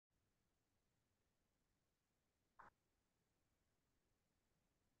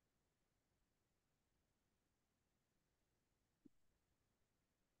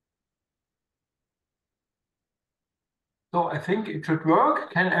So I think it should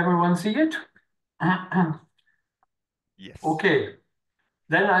work. Can everyone see it? Yes. Okay,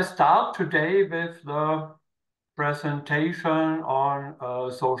 then I start today with the presentation on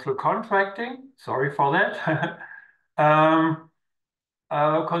social contracting. Sorry for that.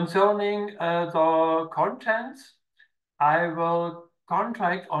 Concerning the contents, I will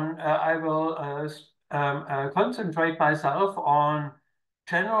concentrate myself on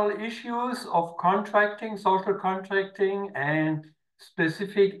general issues of contracting, social contracting, and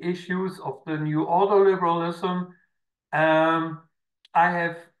specific issues of the new ordoliberalism. I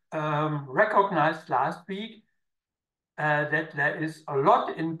have recognized last week that there is a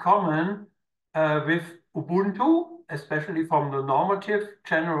lot in common with Ubuntu, especially from the normative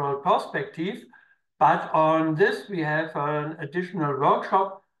general perspective. But on this, we have an additional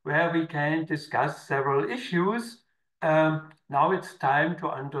workshop where we can discuss several issues. Now it's time to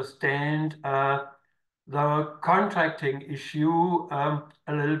understand the contracting issue a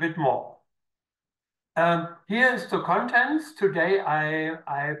little bit more. Here is the contents. Today I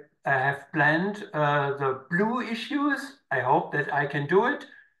have planned the blue issues. I hope that I can do it.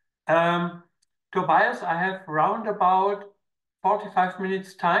 Tobias, I have round about 45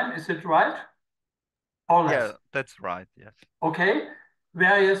 minutes time. Is it right? Or less? Yeah, that's right. Yes. Okay.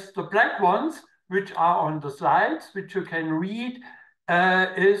 Whereas the black ones, which are on the slides, which you can read,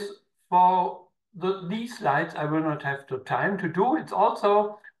 is for these slides, I will not have the time to do. It's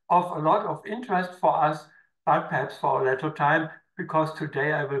also of a lot of interest for us, but perhaps for a later time, because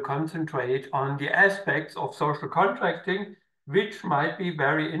today I will concentrate on the aspects of social contracting, which might be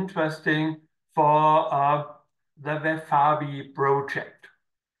very interesting for the WEF-FABI project.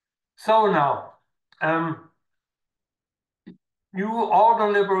 So now, new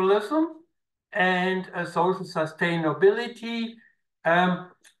ordoliberalism and social sustainability.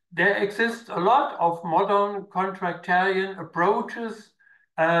 There exists a lot of modern contractarian approaches,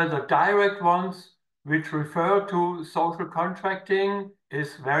 the direct ones, which refer to social contracting,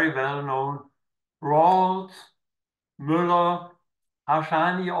 is very well known. Rawls, Müller,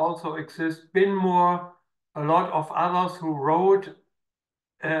 Harshani also exist, Binmoor, a lot of others who wrote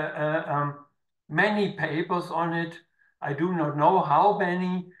many papers on it. I do not know how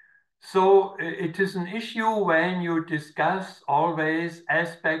many. So it is an issue when you discuss always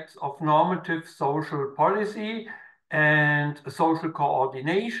aspects of normative social policy and social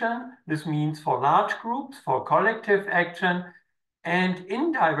coordination. This means for large groups, for collective action. And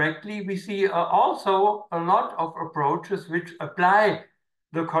indirectly, we see also a lot of approaches which apply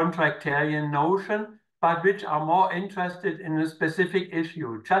the contractarian notion, but which are more interested in a specific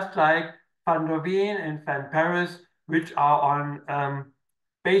issue, just like Van der Veen and Van Paris, which are on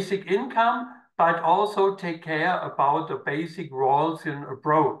basic income, but also take care about the basic Rawlsian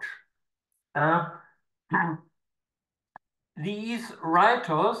approach. These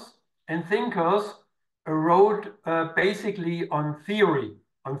writers and thinkers wrote basically on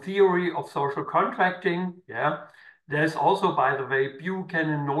theory of social contracting. Yeah, there's also, by the way,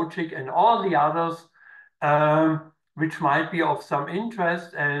 Buchanan, Nozick, and all the others, which might be of some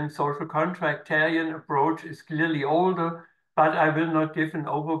interest. And social contractarian approach is clearly older, but I will not give an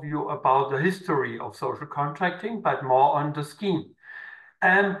overview about the history of social contracting, but more on the scheme.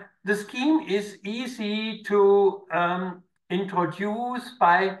 The scheme is easy to introduce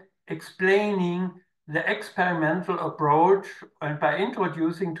by explaining the experimental approach and by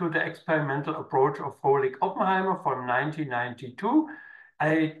introducing to the experimental approach of Frohlich-Oppenheimer from 1992.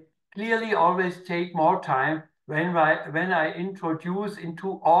 I clearly always take more time when I introduce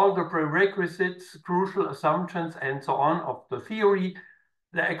into all the prerequisites, crucial assumptions, and so on of the theory.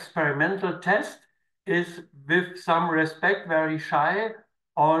 The experimental test is, with some respect, very shy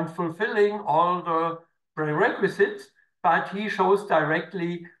on fulfilling all the prerequisites, but he shows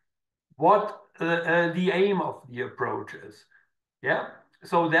directly what the aim of the approach is. Yeah,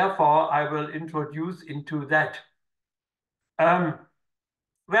 so therefore I will introduce into that.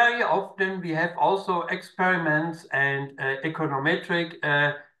 Very often we have also experiments and econometric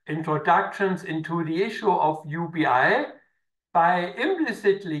introductions into the issue of UBI by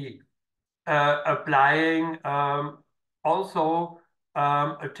implicitly applying also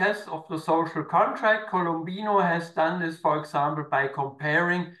a test of the social contract. Colombino has done this, for example, by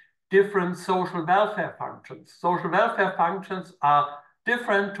comparing different social welfare functions. Social welfare functions are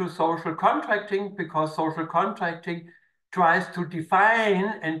different to social contracting because social contracting tries to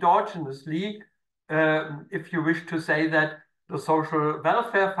define endogenously, if you wish to say that, the social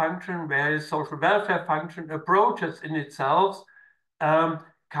welfare function, whereas social welfare function approaches in itself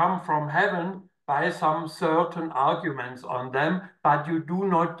come from heaven by some certain arguments on them, but you do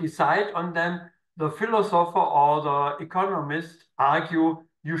not decide on them. the philosopher or the economist argue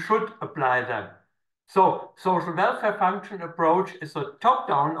you should apply them. So social welfare function approach is a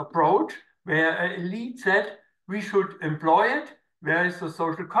top-down approach where an elite said we should employ it, whereas the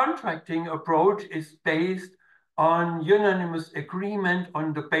social contracting approach is based on unanimous agreement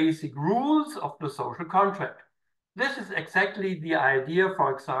on the basic rules of the social contract. This is exactly the idea,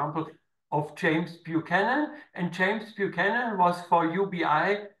 for example, of James Buchanan. And James Buchanan was for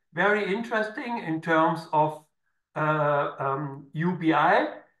UBI very interesting in terms of UBI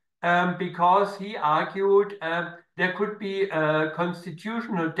because he argued there could be a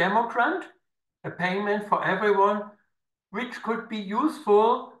constitutional demogrant, a payment for everyone, which could be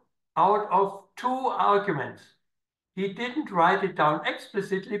useful out of two arguments. He didn't write it down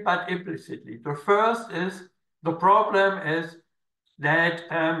explicitly, but implicitly. The first is the problem is that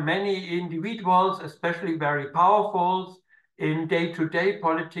many individuals, especially very powerful in day-to-day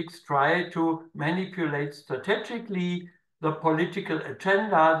politics, try to manipulate strategically the political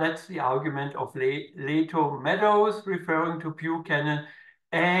agenda. That's the argument of Leto Meadows, referring to Buchanan,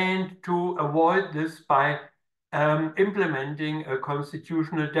 and to avoid this by implementing a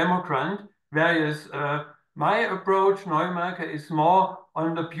constitutional democrat, whereas my approach, Neumärker, is more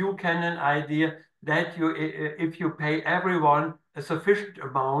on the Buchanan idea that if you pay everyone a sufficient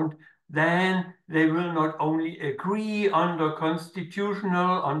amount, then they will not only agree on the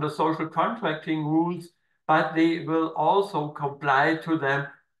constitutional, on the social contracting rules, but they will also comply to them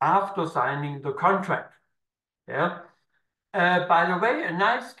after signing the contract. Yeah. By the way, a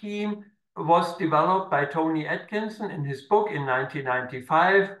nice scheme was developed by Tony Atkinson in his book in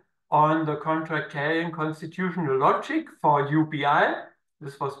 1995 on the contractarian constitutional logic for UBI.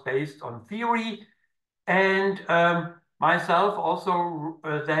 This was based on theory. And myself also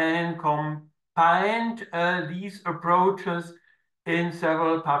then combined these approaches in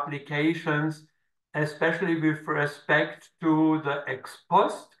several publications, especially with respect to the ex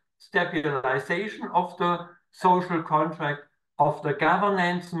post stabilization of the social contract, of the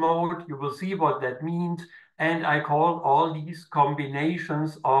governance mode. You will see what that means. And I call all these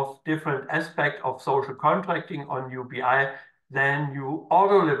combinations of different aspects of social contracting on UBI then new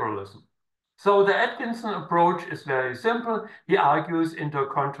ordoliberalism. So the Atkinson approach is very simple. He argues in the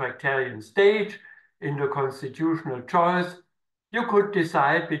contractarian stage, in the constitutional choice, you could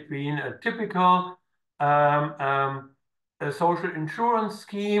decide between a typical a social insurance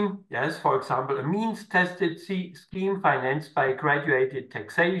scheme, yes, for example, a means-tested scheme financed by graduated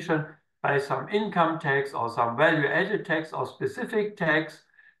taxation, by some income tax or some value-added tax or specific tax.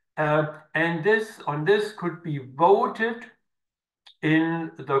 And on this could be voted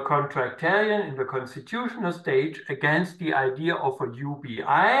in the contractarian, in the constitutional stage, against the idea of a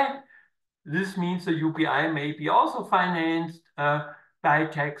UBI. This means the UBI may be also financed by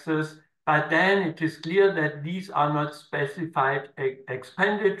taxes, but then it is clear that these are not specified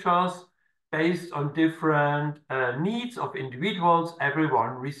expenditures based on different needs of individuals.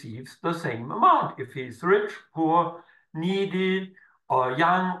 Everyone receives the same amount. If he's rich, poor, needy, or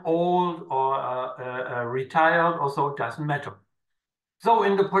young, old, or retired, or so, it doesn't matter. So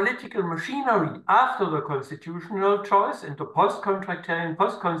in the political machinery after the constitutional choice, in the post-contractarian,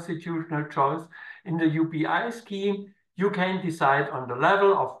 post-constitutional choice, in the UBI scheme, you can decide on the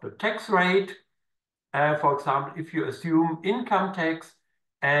level of the tax rate. For example, if you assume income tax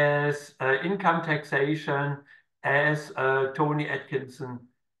as income taxation, as Tony Atkinson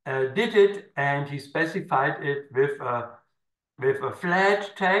did it, and he specified it with a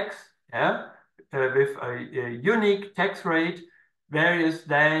flat tax, yeah, with a unique tax rate. Whereas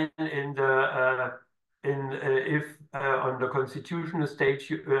then in the if on the constitutional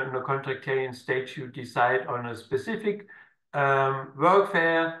stage, on the contractarian stage, you decide on a specific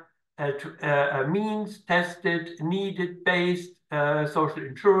workfare, a means-tested, needed-based social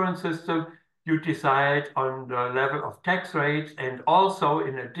insurance system. You decide on the level of tax rates, and also,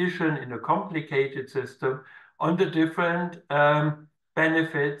 in addition, in a complicated system, on the different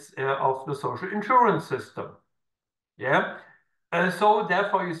benefits of the social insurance system. Yeah. So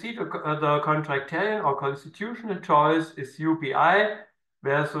therefore, you see the contractarian or constitutional choice is UBI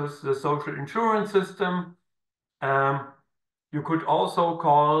versus the social insurance system. You could also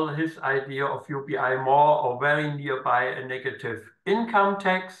call his idea of UBI more or very nearby a negative income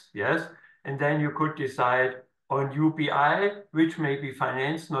tax, yes. And then you could decide on UBI, which may be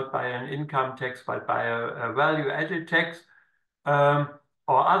financed not by an income tax, but by a value-added tax.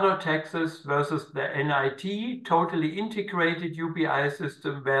 Or other taxes versus the NIT, totally integrated UBI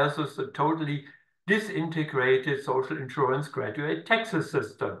system versus the totally disintegrated social insurance graduate taxes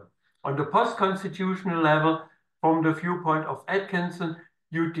system. On the post-constitutional level, from the viewpoint of Atkinson,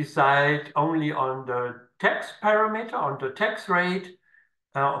 you decide only on the tax parameter, on the tax rate,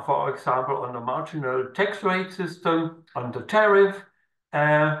 for example, on the marginal tax rate system, on the tariff,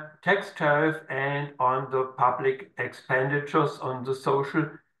 tax tariff, and on the public expenditures on the social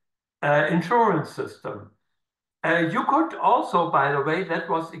insurance system. You could also, by the way, that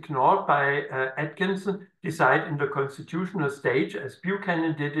was ignored by Atkinson, decide in the constitutional stage, as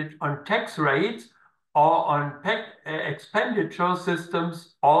Buchanan did it, on tax rates or on expenditure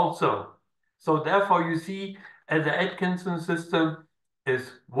systems also. So therefore, you see, the Atkinson system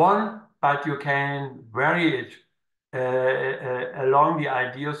is one, but you can vary it along the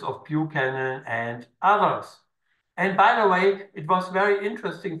ideas of Buchanan and others. And by the way, it was very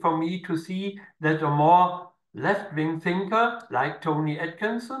interesting for me to see that a more left-wing thinker like Tony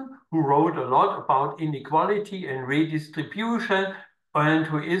Atkinson, who wrote a lot about inequality and redistribution, and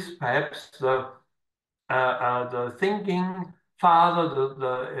who is perhaps the thinking father,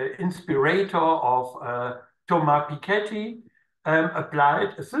 the inspirator of Thomas Piketty,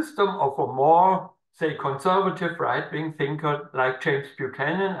 applied a system of a more, say, conservative right-wing thinker like James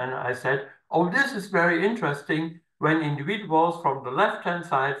Buchanan. And I said, oh, this is very interesting when individuals from the left-hand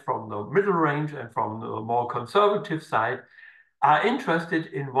side, from the middle range, and from the more conservative side are interested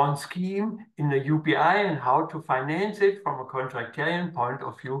in one scheme, in the UBI, and how to finance it from a contractarian point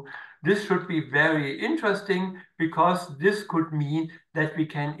of view. This should be very interesting because this could mean that we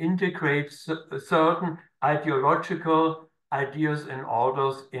can integrate certain ideological ideas and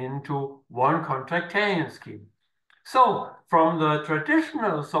orders into one contractarian scheme. So from the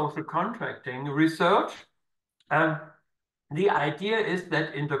traditional social contracting research, the idea is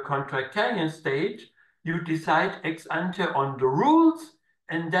that in the contractarian stage, you decide ex ante on the rules,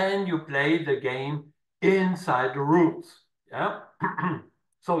 and then you play the game inside the rules. Yeah.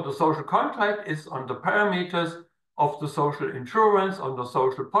 So the social contract is on the parameters of the social insurance, on the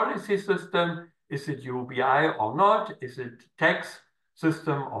social policy system. Is it UBI or not? Is it tax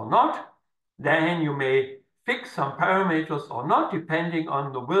system or not? Then you may fix some parameters or not, depending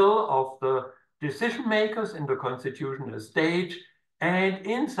on the will of the decision makers in the constitutional stage, and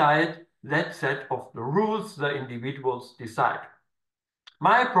inside that set of the rules, the individuals decide.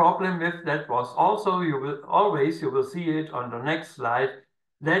 My problem with that was also, you will see it on the next slide,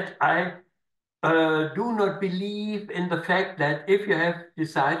 that I do not believe in the fact that if you have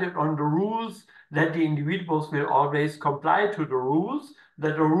decided on the rules, that the individuals will always comply to the rules,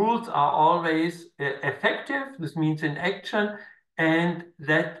 that the rules are always effective, this means in action, and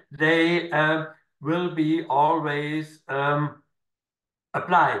that they will be always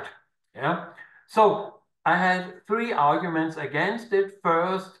applied. Yeah. So I had three arguments against it.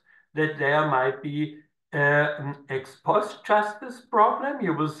 First, that there might be an ex post justice problem.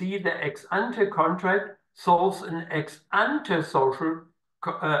 You will see the ex ante contract solves an ex ante social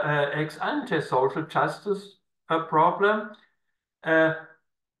justice problem.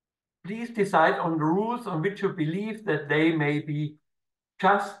 Please decide on the rules on which you believe that they may be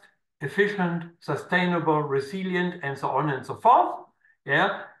just, efficient, sustainable, resilient, and so on and so forth.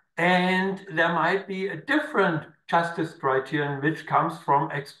 Yeah. And there might be a different justice criterion which comes from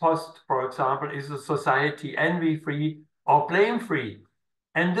ex post. For example, is a society envy-free or blame-free?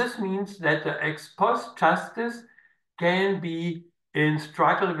 And this means that the ex post justice can be in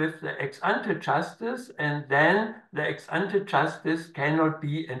struggle with the ex ante justice, and then the ex ante justice cannot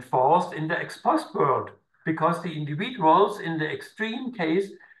be enforced in the ex post world, because the individuals in the extreme case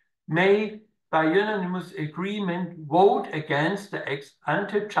may, by unanimous agreement, vote against the ex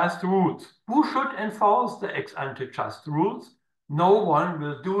ante just rules. Who should enforce the ex ante just rules? No one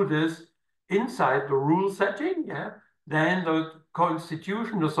will do this inside the rule setting. Yeah? Then the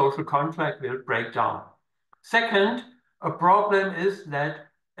constitution, the social contract will break down. Second, a problem is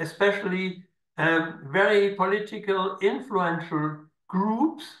that especially very political influential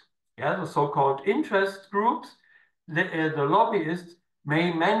groups, yeah, the so-called interest groups, the lobbyists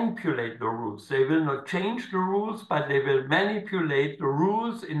may manipulate the rules. They will not change the rules, but they will manipulate the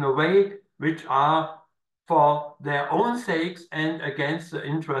rules in a way which are for their own sakes and against the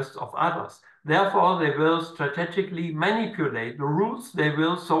interests of others. Therefore, they will strategically manipulate the rules. They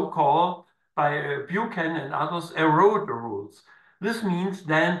will so-called, by Buchanan and others, erode the rules. This means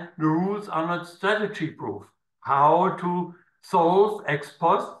then the rules are not strategy proof. How to solve ex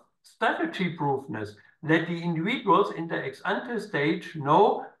post strategy proofness? That the individuals in the ex ante stage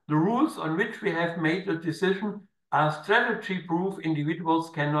know the rules on which we have made a decision are strategy proof. Individuals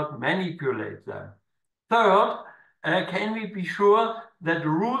cannot manipulate them. Third, can we be sure that the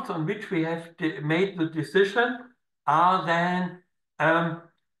rules on which we have made the decision are then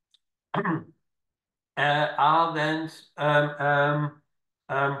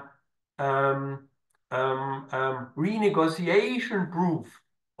renegotiation proof,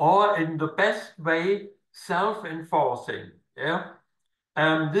 or in the best way, self-enforcing. Yeah?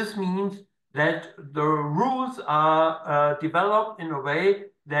 This means that the rules are developed in a way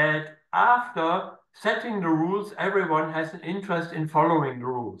that after setting the rules, everyone has an interest in following the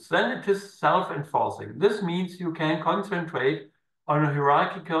rules. Then it is self-enforcing. This means you can concentrate on a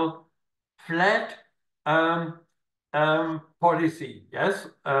hierarchical, flat policy, yes,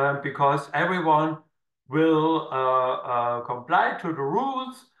 because everyone will comply to the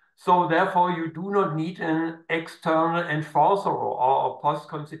rules. So therefore, you do not need an external enforcer or a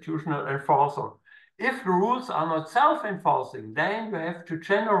post-constitutional enforcer. If the rules are not self-enforcing, then you have to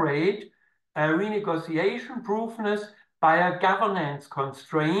generate a renegotiation proofness by a governance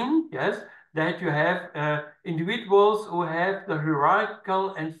constraint, yes, that you have individuals who have the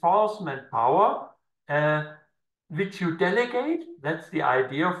hierarchical enforcement power, which you delegate. That's the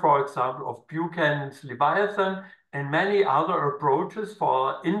idea, for example, of Buchanan's Leviathan and many other approaches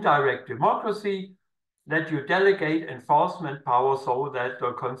for indirect democracy, that you delegate enforcement power so that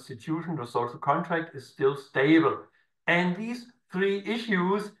the constitution, the social contract, is still stable. And these three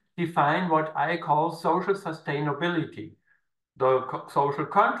issues define what I call social sustainability. The social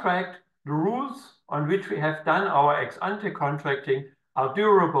contract, the rules on which we have done our ex-ante contracting are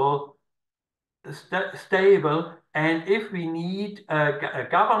durable, stable, and if we need a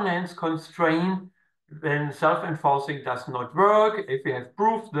governance constraint when self-enforcing does not work, if we have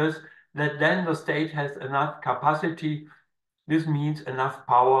proved this, that then the state has enough capacity, this means enough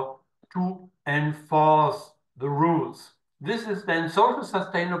power to enforce the rules. This is then social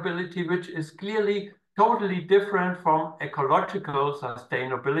sustainability, which is clearly totally different from ecological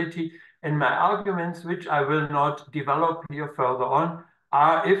sustainability. And my arguments, which I will not develop here further on,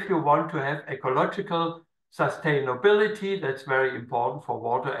 are if you want to have ecological sustainability, that's very important for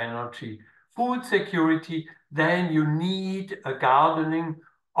water, energy, food security, then you need a gardening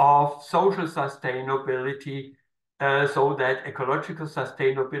of social sustainability, so that ecological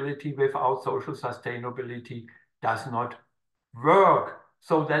sustainability without social sustainability does not work.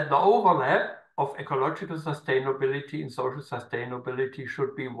 So that the overlap of ecological sustainability and social sustainability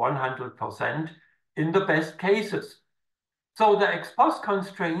should be 100% in the best cases. So the ex post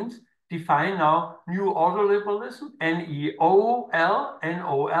constraints define now new ordoliberalism, NEOL,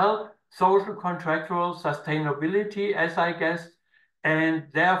 NOL, social contractual sustainability, as I guessed, and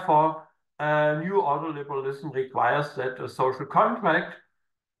therefore new ordoliberalism requires that a social contract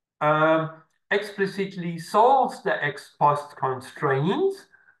explicitly solves the ex post constraints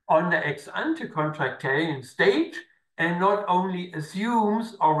on the ex ante contractarian stage and not only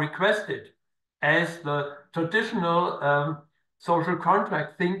assumes or requests it, as the traditional social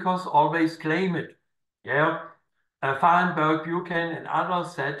contract thinkers always claim it. Yeah, Freiburg, Buchanan, and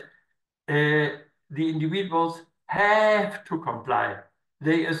others said the individuals have to comply.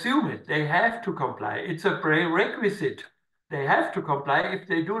 They assume it. They have to comply. It's a prerequisite. They have to comply. If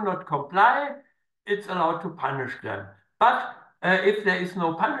they do not comply, it's allowed to punish them. But if there is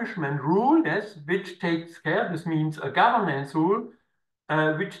no punishment rule, yes, which takes care, this means a governance rule,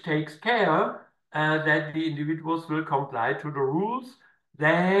 which takes care that the individuals will comply to the rules,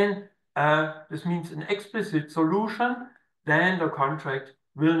 then this means an explicit solution, then the contract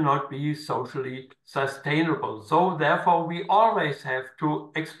will not be socially sustainable. So therefore, we always have to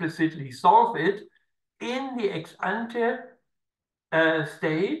explicitly solve it in the ex ante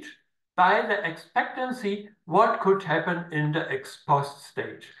stage by the expectancy what could happen in the ex post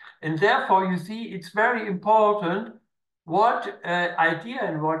stage. And therefore, you see, it's very important what idea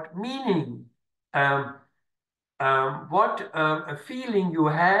and what meaning, what a feeling you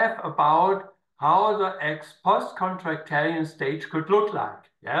have about how the ex post contractarian stage could look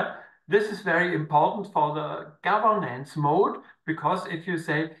like. Yeah, this is very important for the governance mode, because if you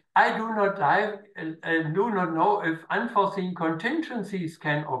say, I do not do not know if unforeseen contingencies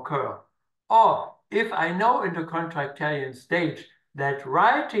can occur, or if I know in the contractarian stage that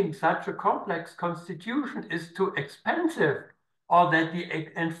writing such a complex constitution is too expensive, or that the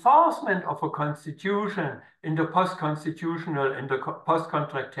enforcement of a constitution in the post-constitutional, in the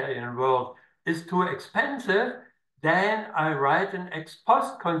post-contractarian world is too expensive, then I write an ex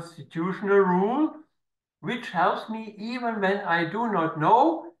post constitutional rule, which helps me even when I do not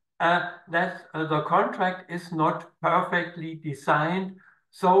know that the contract is not perfectly designed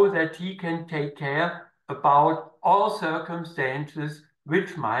so that he can take care about all circumstances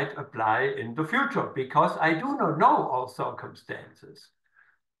which might apply in the future, because I do not know all circumstances.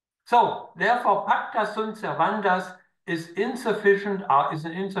 So therefore, pacta sunt servandas is an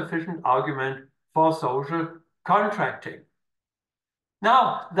insufficient argument for social contracting.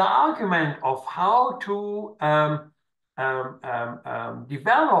 Now, the argument of how to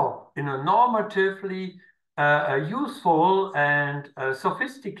develop in a normatively useful and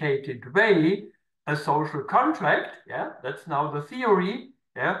sophisticated way a social contract, yeah, that's now the theory,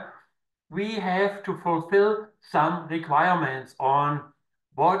 yeah, we have to fulfill some requirements on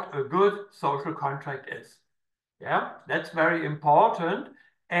what a good social contract is. Yeah, that's very important.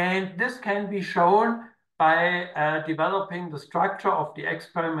 And this can be shown by developing the structure of the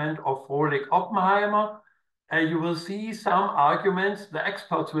experiment of Frohlich-Oppenheimer. You will see some arguments, the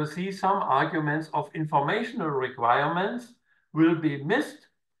experts will see some arguments of informational requirements will be missed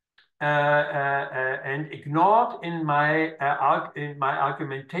and ignored in my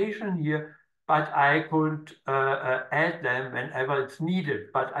argumentation here, but I could add them whenever it's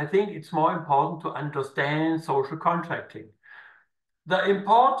needed. But I think it's more important to understand social contracting. The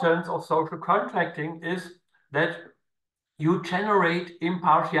importance of social contracting is that you generate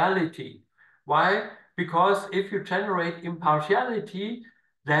impartiality. Why? Because if you generate impartiality,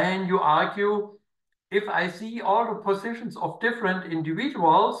 then you argue, if I see all the positions of different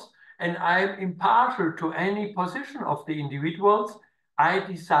individuals and I'm impartial to any position of the individuals, I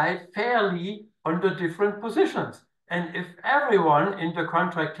decide fairly on the different positions. And if everyone in the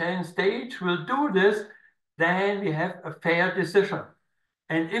contractarian stage will do this, then we have a fair decision.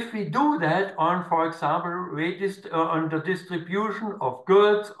 And if we do that on, for example, on the distribution of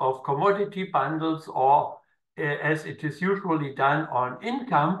goods, of commodity bundles, or as it is usually done on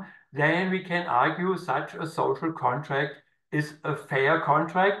income, then we can argue such a social contract is a fair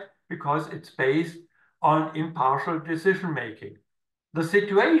contract because it's based on impartial decision-making. The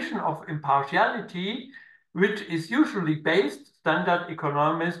situation of impartiality, which is usually based, standard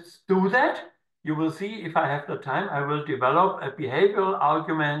economists do that. You will see, if I have the time, I will develop a behavioral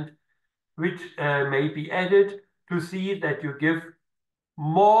argument which may be added to see that you give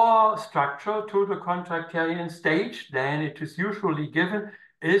more structure to the contractarian stage than it is usually given,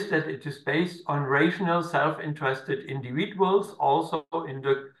 is that it is based on rational, self-interested individuals also in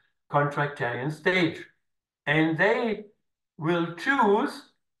the contractarian stage. And they will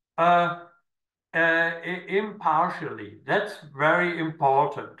choose impartially. That's very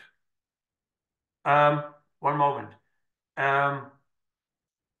important. One moment.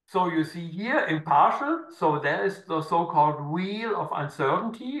 So you see here impartial. So there is the so-called wheel of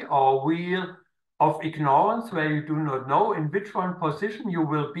uncertainty or wheel of ignorance, where you do not know in which one position you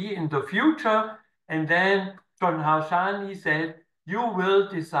will be in the future. And then John Harsanyi said, you will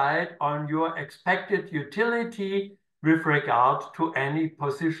decide on your expected utility with regard to any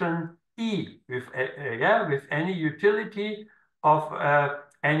position E, with any utility of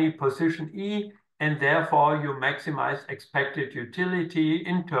any position E, and therefore you maximize expected utility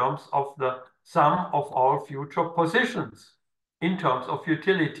in terms of the sum of all future positions. In terms of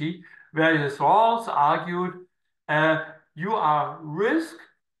utility, whereas Rawls argued you are risk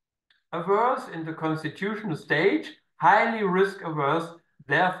averse in the constitutional stage, highly risk averse,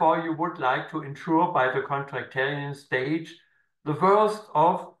 therefore you would like to ensure by the contractarian stage the worst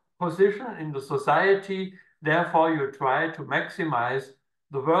of position in the society, therefore you try to maximize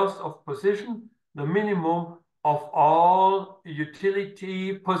the worst of position, the minimum of all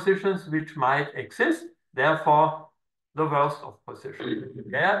utility positions which might exist, therefore the worst of position.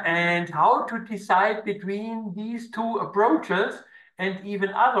 Yeah? And how to decide between these two approaches and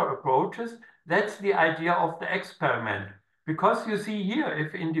even other approaches, that's the idea of the experiment. Because you see here,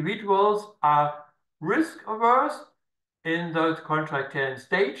 if individuals are risk averse in the contractarian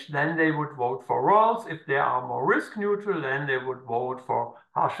stage, then they would vote for Rawls. If they are more risk neutral, then they would vote for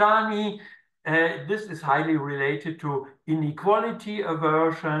Harsanyi. This is highly related to inequality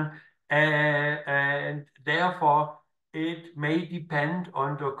aversion, and therefore it may depend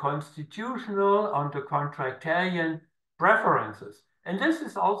on the constitutional, on the contractarian preferences. And this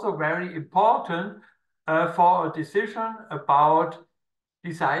is also very important for a decision about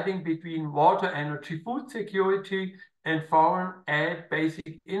deciding between water, energy, food security and foreign aid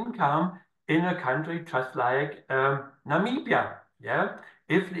basic income in a country just like Namibia. Yeah,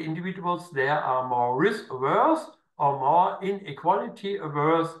 if the individuals there are more risk averse or more inequality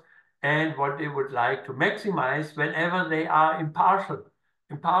averse, and what they would like to maximize whenever they are impartial.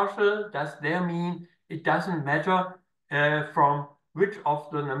 Impartial, does there mean it doesn't matter from which of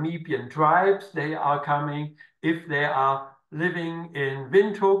the Namibian tribes they are coming, if they are living in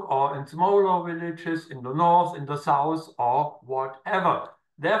Windhoek or in smaller villages in the north, in the south, or whatever.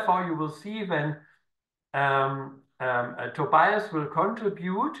 Therefore, you will see when Tobias will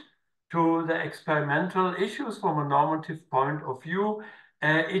contribute to the experimental issues from a normative point of view,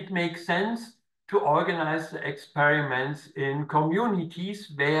 it makes sense to organize the experiments in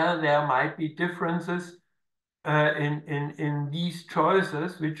communities where there might be differences in these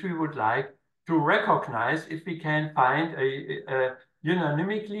choices, which we would like to recognize if we can find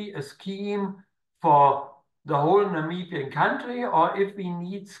unanimously a scheme for the whole Namibian country, or if we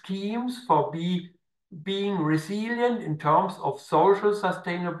need schemes for being resilient in terms of social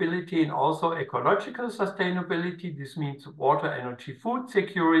sustainability and also ecological sustainability. This means water, energy, food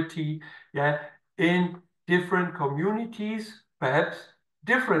security, yeah, in different communities, perhaps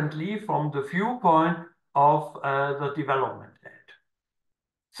differently from the viewpoint of the development aid.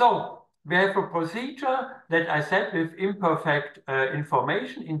 So we have a procedure that I said with imperfect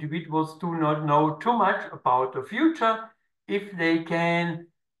information. Individuals do not know too much about the future. If they can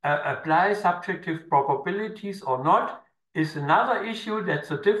apply subjective probabilities or not is another issue. That's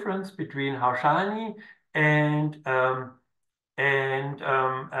the difference between Harshani and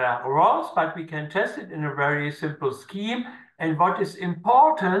Ross, but we can test it in a very simple scheme. And what is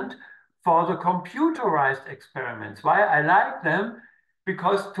important for the computerized experiments, why I like them,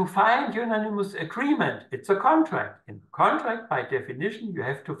 because to find unanimous agreement, it's a contract. In a contract, by definition, you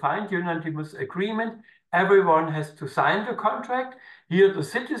have to find unanimous agreement. Everyone has to sign the contract. Here, the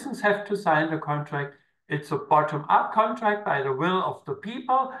citizens have to sign the contract. It's a bottom-up contract by the will of the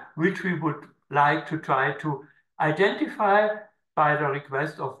people, which we would like to try to identify by the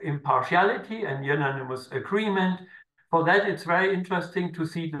request of impartiality and unanimous agreement. For that, it's very interesting to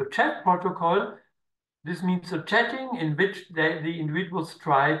see the chat protocol. This means a chatting in which the individuals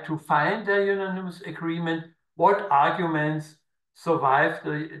try to find their unanimous agreement. What arguments survive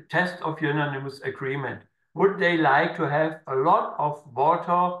the test of unanimous agreement? Would they like to have a lot of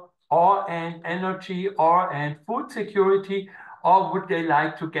water and energy and food security, or would they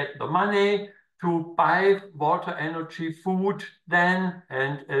like to get the money to buy water, energy, food then,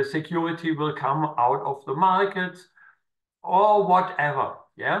 and security will come out of the markets, or whatever,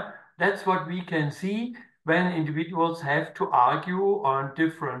 yeah? That's what we can see when individuals have to argue on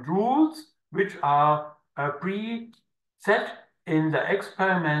different rules, which are preset in the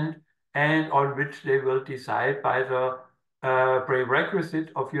experiment and on which they will decide by the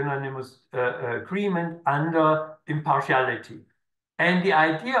prerequisite of unanimous agreement under impartiality. And the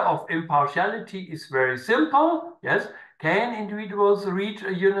idea of impartiality is very simple, yes? Can individuals reach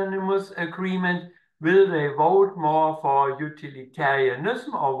a unanimous agreement? Will they vote more for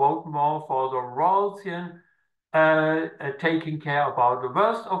utilitarianism or vote more for the Rawlsian taking care about the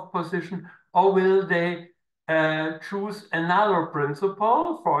worst of position? Or will they choose another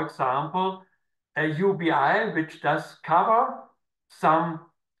principle, for example, a UBI, which does cover some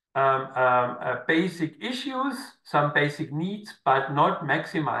basic issues, some basic needs, but not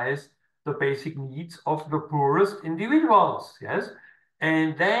maximize the basic needs of the poorest individuals, yes?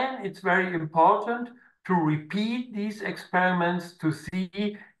 And then it's very important to repeat these experiments to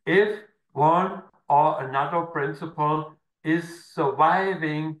see if one or another principle is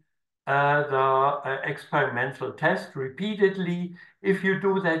surviving the experimental test repeatedly. If you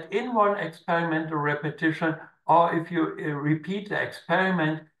do that in one experimental repetition, or if you repeat the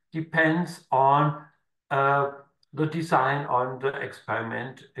experiment, depends on the design on the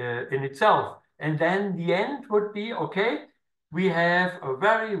experiment in itself. And then the end would be, okay, we have a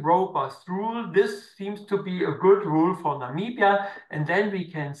very robust rule. This seems to be a good rule for Namibia. And then we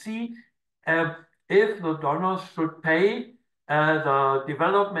can see if the donors should pay the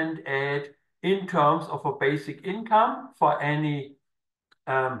development aid in terms of a basic income for any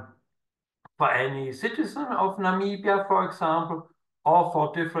citizen of Namibia, for example, or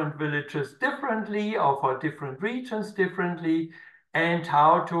for different villages differently, or for different regions differently, and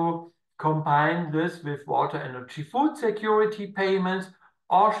how to combine this with water, energy, food security payments,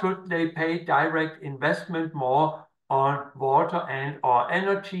 or should they pay direct investment more on water or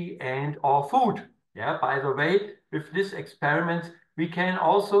energy or food? Yeah, by the way, with this experiment, we can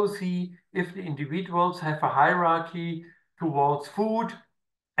also see if the individuals have a hierarchy towards food,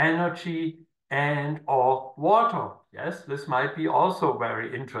 energy, or water. Yes, this might be also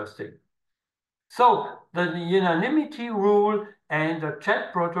very interesting. So the unanimity rule and the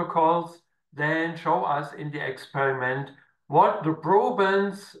chat protocols then show us in the experiment what the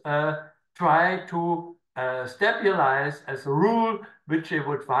probants try to stabilize as a rule, which they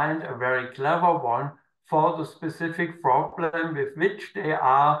would find a very clever one for the specific problem with which they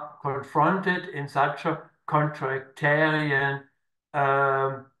are confronted in such a contractarian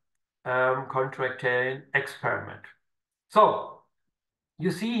experiment. So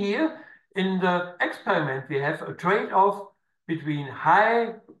you see here in the experiment, we have a trade-off between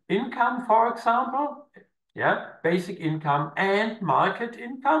high income, for example, yeah, basic income and market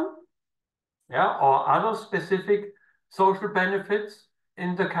income. yeah, or other specific social benefits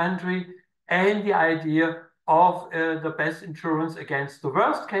in the country, and the idea of the best insurance against the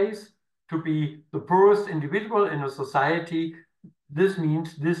worst case, to be the poorest individual in a society. This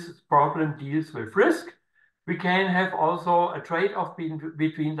means this problem deals with risk. We can have also a trade-off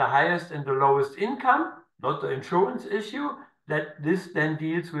between the highest and the lowest income, not the insurance issue, that this then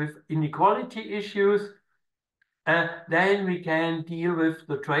deals with inequality issues. Then we can deal with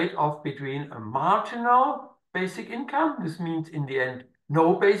the trade-off between a marginal basic income. This means in the end,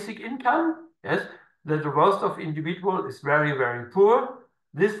 no basic income. Yes, that the worst of individual is very, very poor.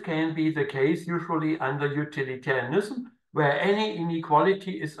 This can be the case usually under utilitarianism, where any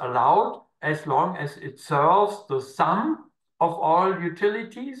inequality is allowed as long as it serves the sum of all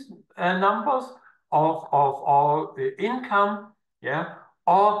utilities numbers, of all income. Yeah,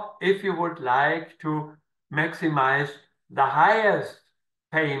 or if you would like to maximize the highest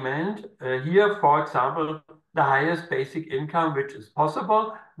payment, here, for example, the highest basic income which is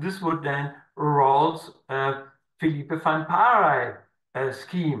possible. This would then Rawls Philippe van Parijs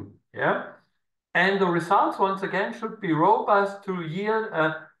scheme. Yeah? And the results, once again, should be robust to yield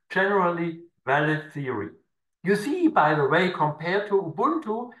a generally valid theory. You see, by the way, compared to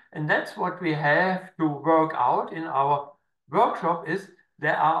Ubuntu, and that's what we have to work out in our workshop, is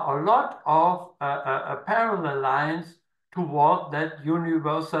there are a lot of parallel lines toward that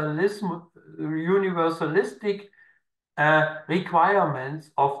universalistic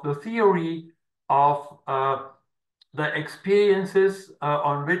requirements of the theory of the experiences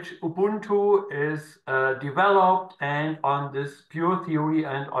on which Ubuntu is developed, and on this pure theory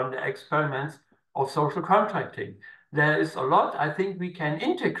and on the experiments of social contracting. There is a lot I think we can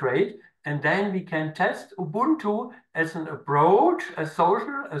integrate, and then we can test Ubuntu as an approach, a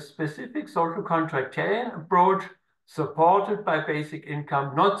specific social contractarian approach, supported by basic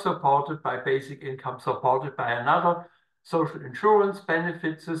income, not supported by basic income, supported by another social insurance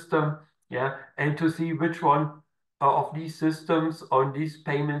benefit system, yeah, and to see which one of these systems, on these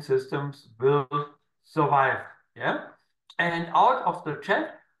payment systems, will survive, yeah? And out of the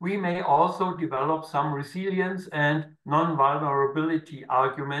chat, we may also develop some resilience and non-vulnerability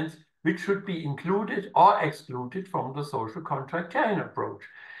arguments, which should be included or excluded from the social contractarian approach.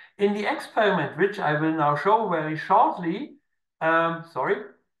 In the experiment, which I will now show very shortly, we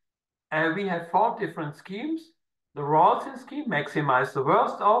have 4 different schemes. The Rawlsian scheme, maximize the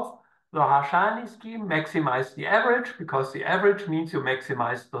worst of. The Harsanyi scheme, maximize the average, because the average means you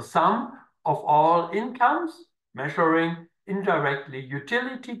maximize the sum of all incomes, measuring indirectly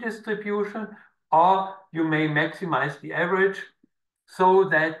utility distribution, or you may maximize the average so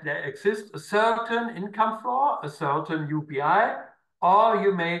that there exists a certain income floor, a certain UBI, or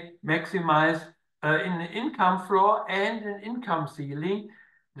you may maximize an income floor and an income ceiling.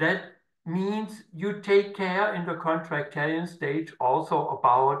 That means you take care in the contractarian stage also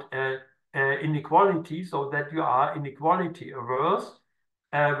about inequality, so that you are inequality averse,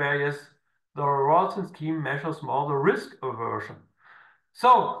 whereas the Rawlsian scheme measures more the risk aversion.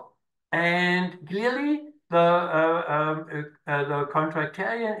 So, and clearly the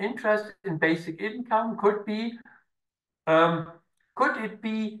contractarian interest in basic income could be, in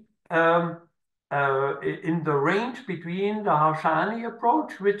the range between the Harsanyi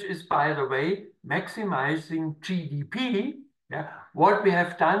approach, which is, by the way, maximizing GDP, yeah, what we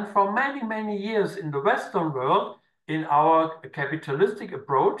have done for many, many years in the Western world in our capitalistic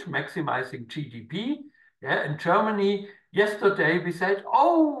approach, maximizing GDP. Yeah, in Germany, yesterday we said,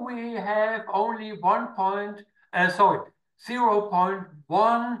 oh, we have only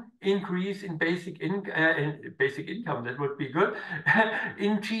 0.1 increase in basic income, that would be good,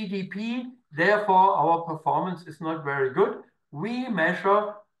 in GDP. Therefore, our performance is not very good. We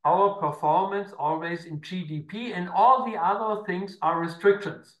measure our performance always in GDP, and all the other things are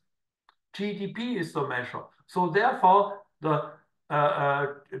restrictions. GDP is the measure. So therefore, the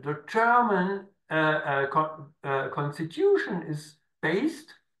German constitution is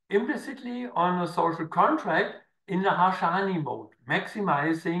based implicitly on a social contract in the Harsanyi mode,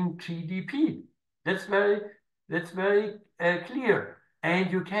 maximizing GDP. That's very clear.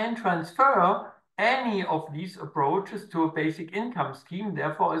 And you can transfer any of these approaches to a basic income scheme,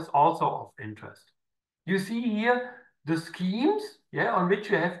 therefore is also of interest. You see here the schemes, yeah, on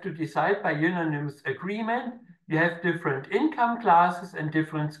which you have to decide by unanimous agreement. You have different income classes and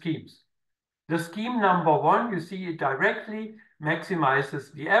different schemes. The scheme number 1, you see it directly,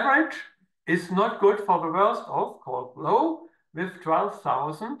 maximizes the average, is not good for the worst of, called low, with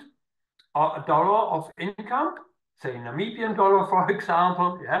 $12,000 of income, say Namibian dollar, for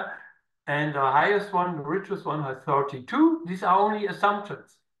example, yeah. And the highest one, the richest one, has 32. These are only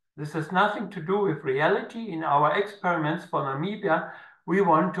assumptions. This has nothing to do with reality. In our experiments for Namibia, we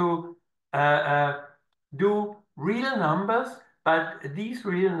want to do real numbers, but these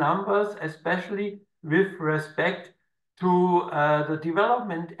real numbers, especially with respect to the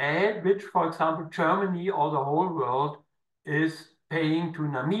development aid, which, for example, Germany or the whole world is paying to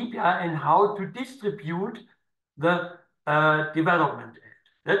Namibia, and how to distribute the development aid.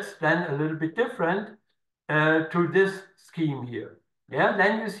 That's then a little bit different to this scheme here. Yeah,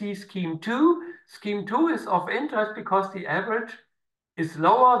 then you see scheme 2. Scheme 2 is of interest because the average is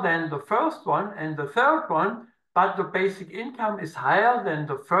lower than the first one and the third one, but the basic income is higher than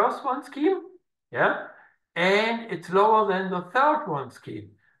the first one scheme. Yeah, and it's lower than the third one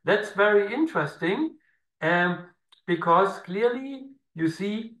scheme. That's very interesting because clearly you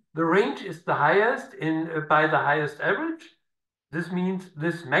see the range is the highest by the highest average. This means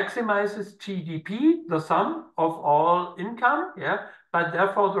this maximizes GDP, the sum of all income, yeah, but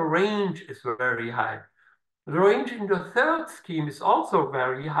therefore the range is very high. The range in the third scheme is also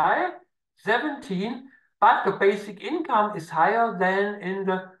very high, 17, but the basic income is higher than in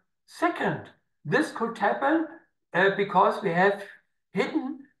the second. This could happen because we have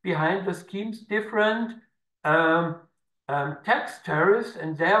hidden behind the schemes different tax tariffs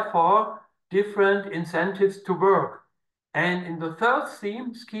and therefore different incentives to work. And in the third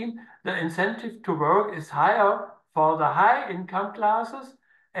scheme, the incentive to work is higher for the high income classes,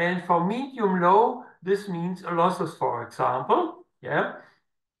 and for medium low, this means losses, for example. Yeah.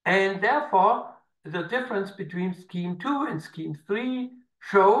 And therefore, the difference between scheme 2 and scheme 3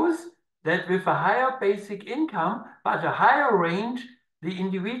 shows that with a higher basic income, but a higher range, the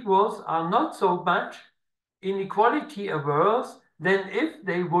individuals are not so much inequality averse than if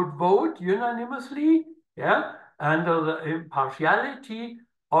they would vote unanimously, yeah, under the impartiality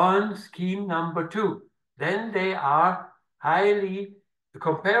on scheme number 2. Then they are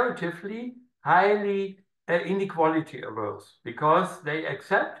comparatively highly inequality averse because they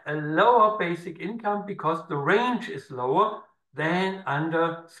accept a lower basic income because the range is lower than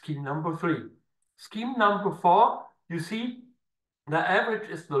under scheme number 3. Scheme number 4, you see, the average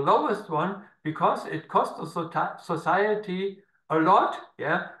is the lowest one because it costs the society a lot,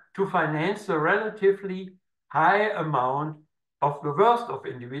 yeah, to finance the relatively high amount of the worst of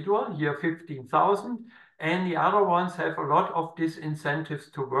individual, here 15,000, and the other ones have a lot of disincentives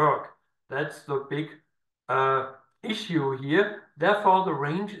to work. That's the big issue here. Therefore, the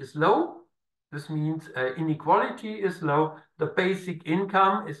range is low. This means inequality is low. The basic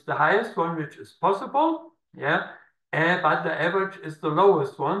income is the highest one, which is possible, yeah, but the average is the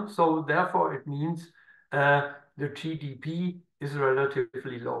lowest one. So therefore, it means the GDP is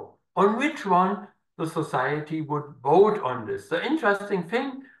relatively low. On which one the society would vote on this? The interesting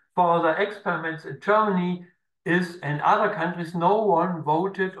thing for the experiments in Germany is, and other countries, no one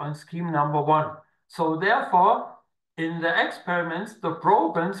voted on scheme number 1. So therefore, in the experiments, the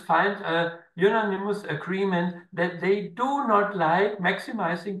probants find a unanimous agreement that they do not like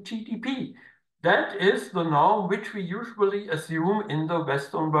maximizing GDP. That is the norm which we usually assume in the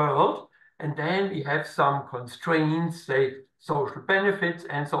Western world. And then we have some constraints, say social benefits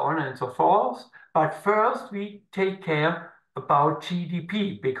and so on and so forth. But first we take care about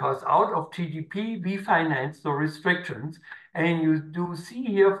GDP, because out of GDP we finance the restrictions. And you do see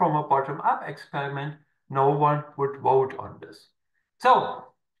here from a bottom-up experiment, no one would vote on this. So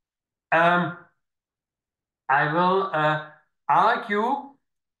I will argue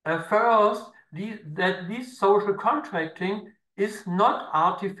first that this social contracting is not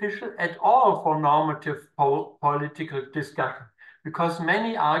artificial at all for normative political discussion, because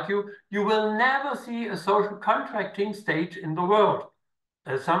many argue you will never see a social contracting stage in the world.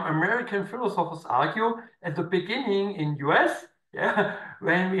 Some American philosophers argue at the beginning in US, yeah,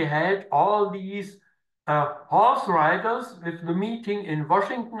 when we had all these horse riders with the meeting in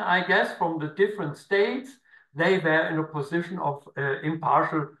Washington, I guess, from the different states, they were in a position of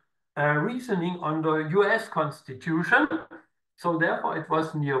impartial reasoning on the US Constitution. So therefore it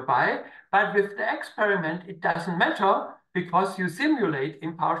was nearby. But with the experiment, it doesn't matter because you simulate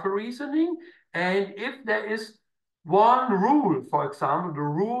impartial reasoning. And if there is one rule, for example, the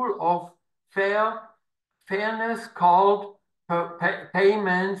rule of fairness called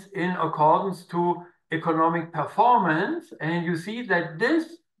payments in accordance to economic performance, and you see that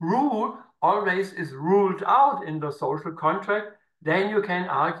this rule always is ruled out in the social contract, then you can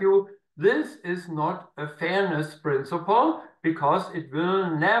argue this is not a fairness principle because it will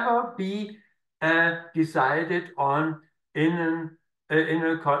never be decided on in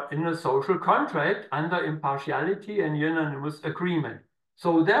a social contract under impartiality and unanimous agreement.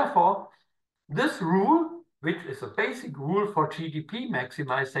 So therefore, this rule which is a basic rule for GDP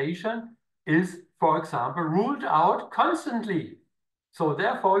maximization, is, for example, ruled out constantly. So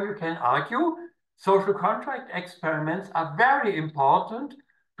therefore, you can argue social contract experiments are very important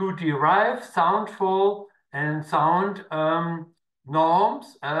to derive soundful and sound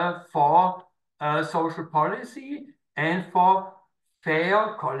norms for social policy and for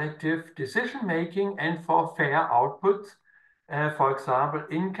fair collective decision-making and for fair outputs, for example,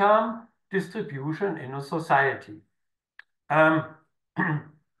 income distribution in a society. Now,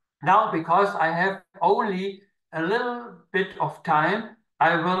 because I have only a little bit of time,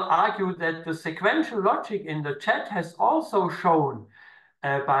 I will argue that the sequential logic in the chat has also shown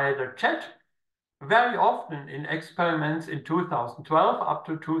by the chat very often in experiments in 2012 up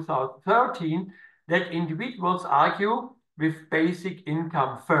to 2013 that individuals argue with basic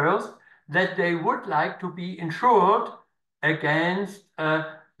income first that they would like to be insured against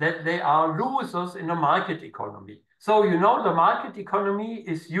that they are losers in a market economy. So, you know, the market economy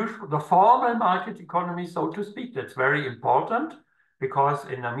is usually the formal market economy, so to speak. That's very important because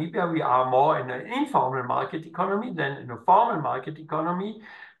in Namibia, we are more in an informal market economy than in a formal market economy.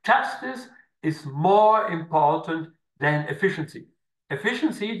 Justice is more important than efficiency.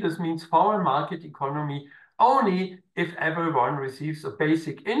 Efficiency, this means formal market economy only if everyone receives a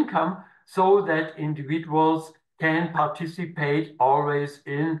basic income so that individuals can participate always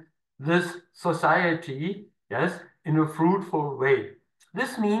in this society, yes, in a fruitful way.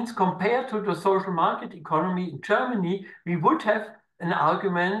 This means compared to the social market economy in Germany, we would have an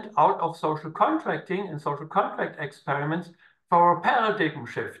argument out of social contracting and social contract experiments for a paradigm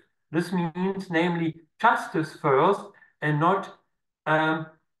shift. This means, namely, justice first and not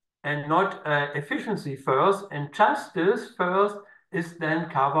efficiency first. And justice first is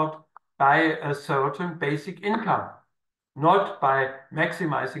then covered by a certain basic income, not by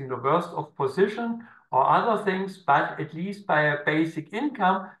maximizing the worst of position or other things, but at least by a basic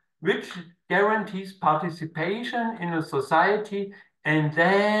income, which guarantees participation in a society, and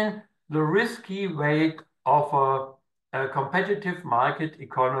then the risky way of a competitive market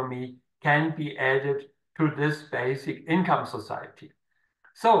economy can be added to this basic income society.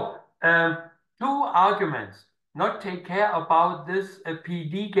 So, two arguments. Not take care about this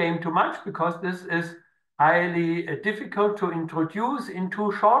PD game too much because this is highly difficult to introduce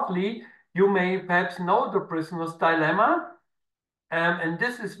into shortly. You may perhaps know the prisoner's dilemma, and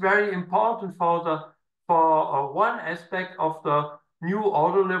this is very important for one aspect of the new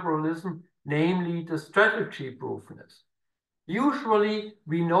ordoliberalism, namely the strategy proofness. Usually,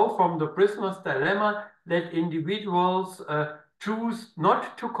 we know from the prisoner's dilemma that individuals choose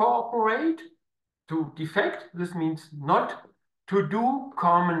not to cooperate, to defect. This means not to do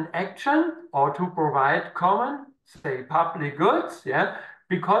common action or to provide common, say, public goods, yeah,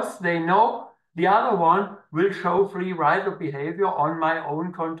 because they know the other one will show free rider behavior on my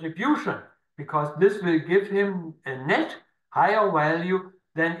own contribution, because this will give him a net higher value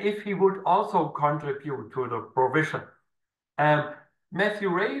than if he would also contribute to the provision. Matthew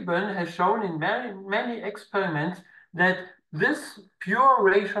Rabin has shown in many experiments that this pure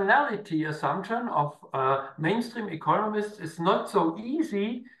rationality assumption of mainstream economists is not so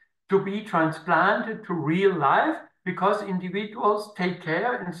easy to be transplanted to real life because individuals take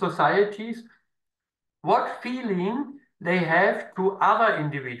care in societies what feeling they have to other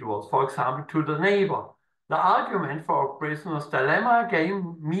individuals, for example, to the neighbor. The argument for a prisoner's dilemma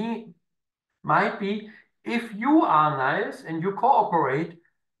game might be, if you are nice and you cooperate,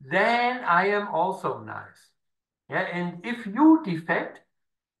 then I am also nice. Yeah, and if you defect,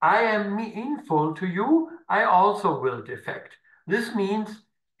 I am meaningful to you, I also will defect. This means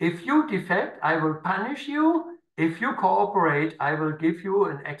if you defect, I will punish you. If you cooperate, I will give you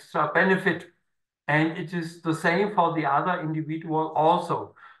an extra benefit. And it is the same for the other individual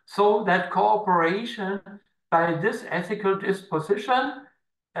also. So that cooperation by this ethical disposition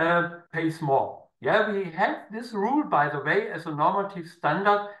pays more. Yeah, we have this rule, by the way, as a normative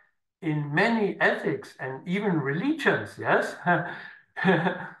standard in many ethics and even religions, yes?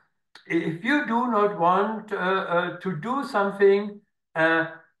 If you do not want to do something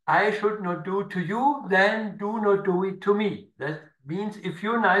I should not do to you, then do not do it to me. That means if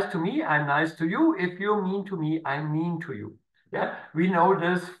you're nice to me, I'm nice to you. If you're mean to me, I'm mean to you. Yeah, we know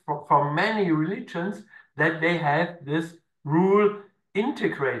this from many religions that they have this rule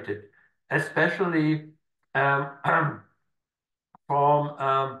integrated, especially from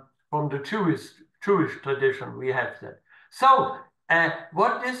the Jewish tradition. We have that. So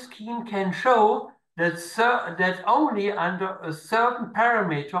what this scheme can show that only under a certain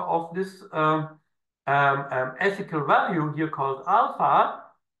parameter of this ethical value here called alpha,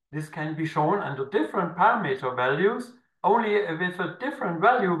 this can be shown under different parameter values, only with a different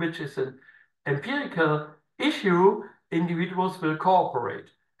value, which is an empirical issue, individuals will cooperate.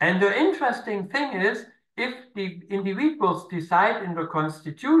 And the interesting thing is, if the individuals decide in the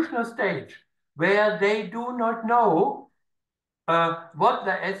constitutional stage where they do not know what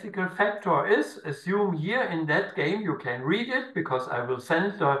the ethical factor is, assume here in that game, you can read it because I will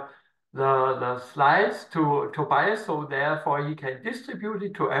send the slides to Tobias, so therefore he can distribute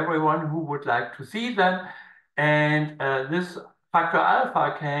it to everyone who would like to see them. And this factor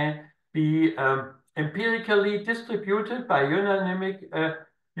alpha can be empirically distributed by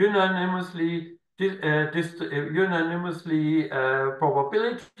unanimously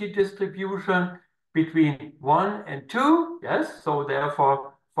probability distribution between 1 and 2, yes? So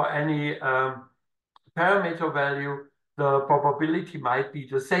therefore, for any parameter value, the probability might be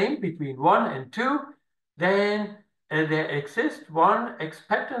the same between 1 and 2. Then there exists one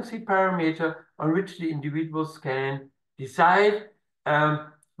expectancy parameter on which the individuals can decide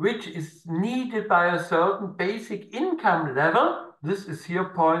which is needed by a certain basic income level. This is here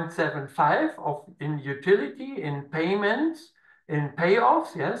 0.75 in utility, in payments, in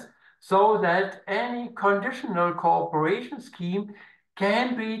payoffs, yes? So that any conditional cooperation scheme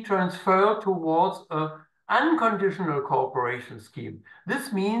can be transferred towards an unconditional cooperation scheme.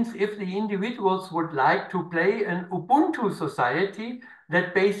 This means if the individuals would like to play an Ubuntu society,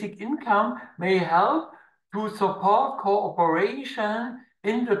 that basic income may help to support cooperation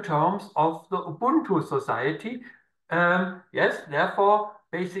in the terms of the Ubuntu society. Yes, therefore,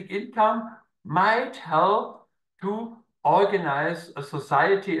 basic income might help to organize a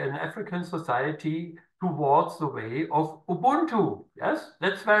society, an African society, towards the way of Ubuntu. Yes,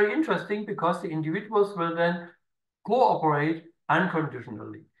 that's very interesting because the individuals will then cooperate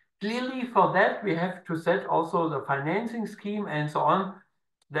unconditionally. Clearly, for that, we have to set also the financing scheme and so on.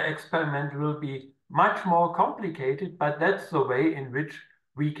 The experiment will be much more complicated, but that's the way in which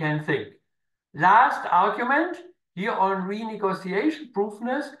we can think. Last argument here on renegotiation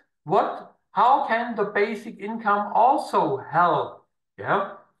proofness. How can the basic income also help?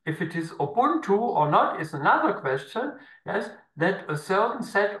 Yeah, if it is Ubuntu or not is another question. Yes, that a certain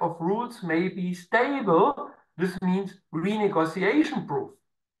set of rules may be stable. This means renegotiation proof.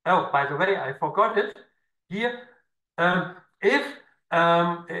 Oh, by the way, I forgot it. Here, if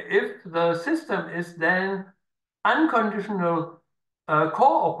the system is then unconditional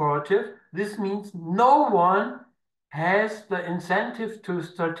cooperative, this means no one has the incentive to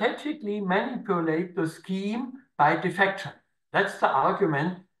strategically manipulate the scheme by defection. That's the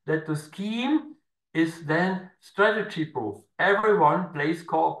argument, that the scheme is then strategy proof. Everyone plays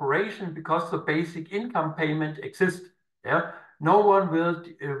cooperation because the basic income payment exists. Yeah? No one will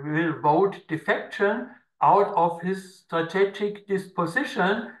vote defection out of his strategic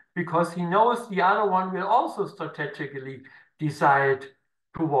disposition because he knows the other one will also strategically decide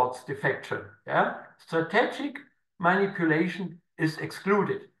towards defection. Yeah? Strategic manipulation is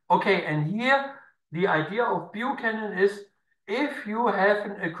excluded. Okay, and here the idea of Buchanan is, if you have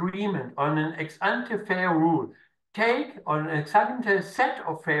an agreement on an ex-ante fair rule, take on an ex-ante set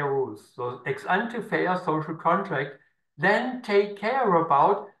of fair rules, so ex-ante fair social contract, then take care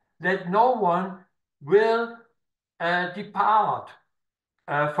about that no one will depart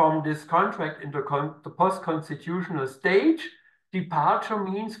from this contract in the post-constitutional stage. Departure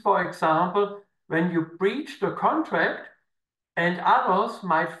means, for example, when you breach the contract and others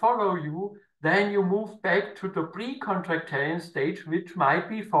might follow you, then you move back to the pre-contractarian stage, which might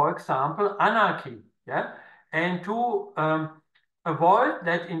be, for example, anarchy. Yeah? And to avoid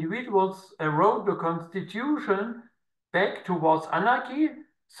that individuals erode the constitution back towards anarchy,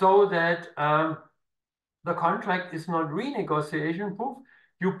 so that the contract is not renegotiation proof,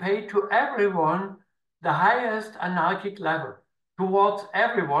 you pay to everyone the highest anarchic level. Towards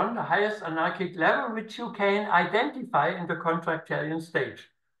everyone, the highest anarchic level, which you can identify in the contractarian stage.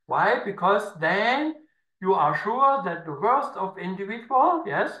 Why? Because then you are sure that the worst of individual,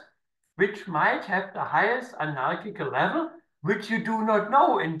 yes, which might have the highest anarchical level, which you do not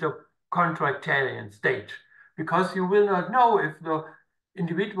know in the contractarian stage, because you will not know if the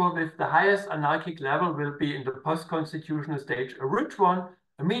individual with the highest anarchic level will be in the post-constitutional stage a rich one,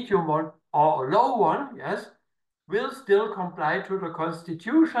 a medium one, or a low one, yes, will still comply to the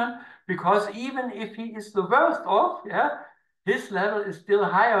constitution, because even if he is the worst off, yeah, his level is still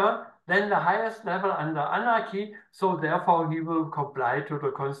higher than the highest level under anarchy, so therefore he will comply to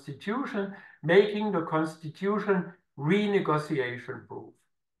the constitution, making the constitution renegotiation proof.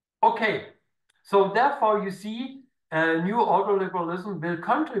 Okay, so therefore you see new ordoliberalism will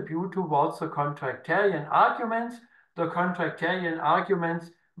contribute towards the contractarian arguments. The contractarian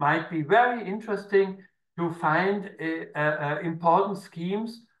arguments might be very interesting to find important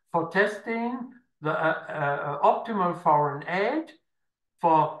schemes for testing the optimal foreign aid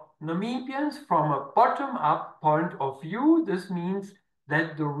for Namibians from a bottom-up point of view. This means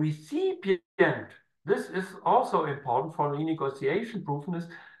that the recipient, this is also important for renegotiation proofness,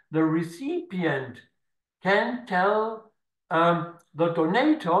 the recipient can tell the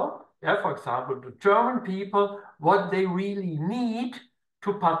donator, yeah, for example, the German people, what they really need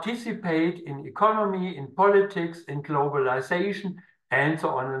to participate in economy, in politics, in globalization, and so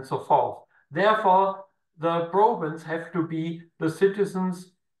on and so forth. Therefore, the province have to be the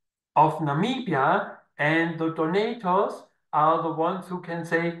citizens of Namibia, and the donators are the ones who can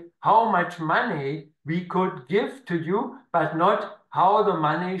say how much money we could give to you, but not how the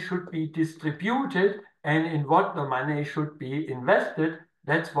money should be distributed and in what the money should be invested.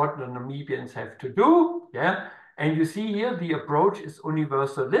 That's what the Namibians have to do. Yeah. And you see here the approach is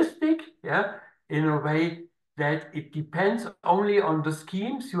universalistic, yeah, in a way that it depends only on the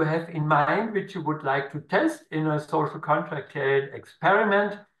schemes you have in mind, which you would like to test in a social contractarian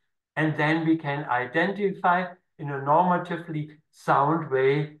experiment. And then we can identify in a normatively sound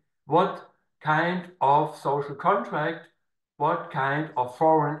way what kind of social contract, what kind of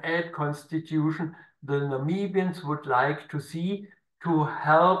foreign aid constitution the Namibians would like to see to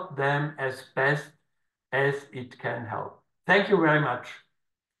help them as best as it can help. Thank you very much.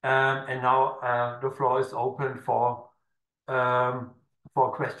 And now the floor is open for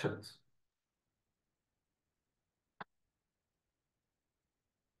questions.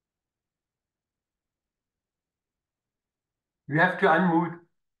 You have to unmute.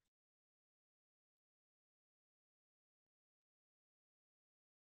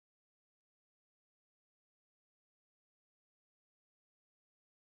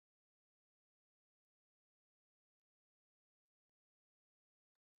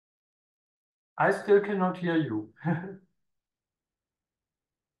 I still cannot hear you.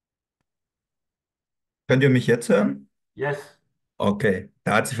 Könnt ihr mich jetzt hören? Yes. Okay,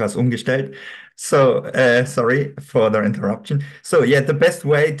 da hat sich was umgestellt. So, sorry for the interruption. So, yeah, the best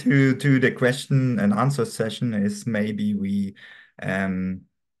way to do the question and answer session is maybe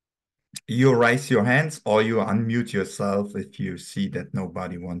you raise your hands or you unmute yourself if you see that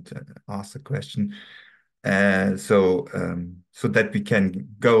nobody wants to ask a question. So that we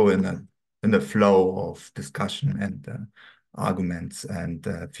can go in the flow of discussion and arguments. And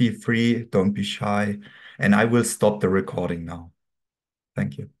feel free, don't be shy. And I will stop the recording now.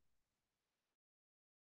 Thank you.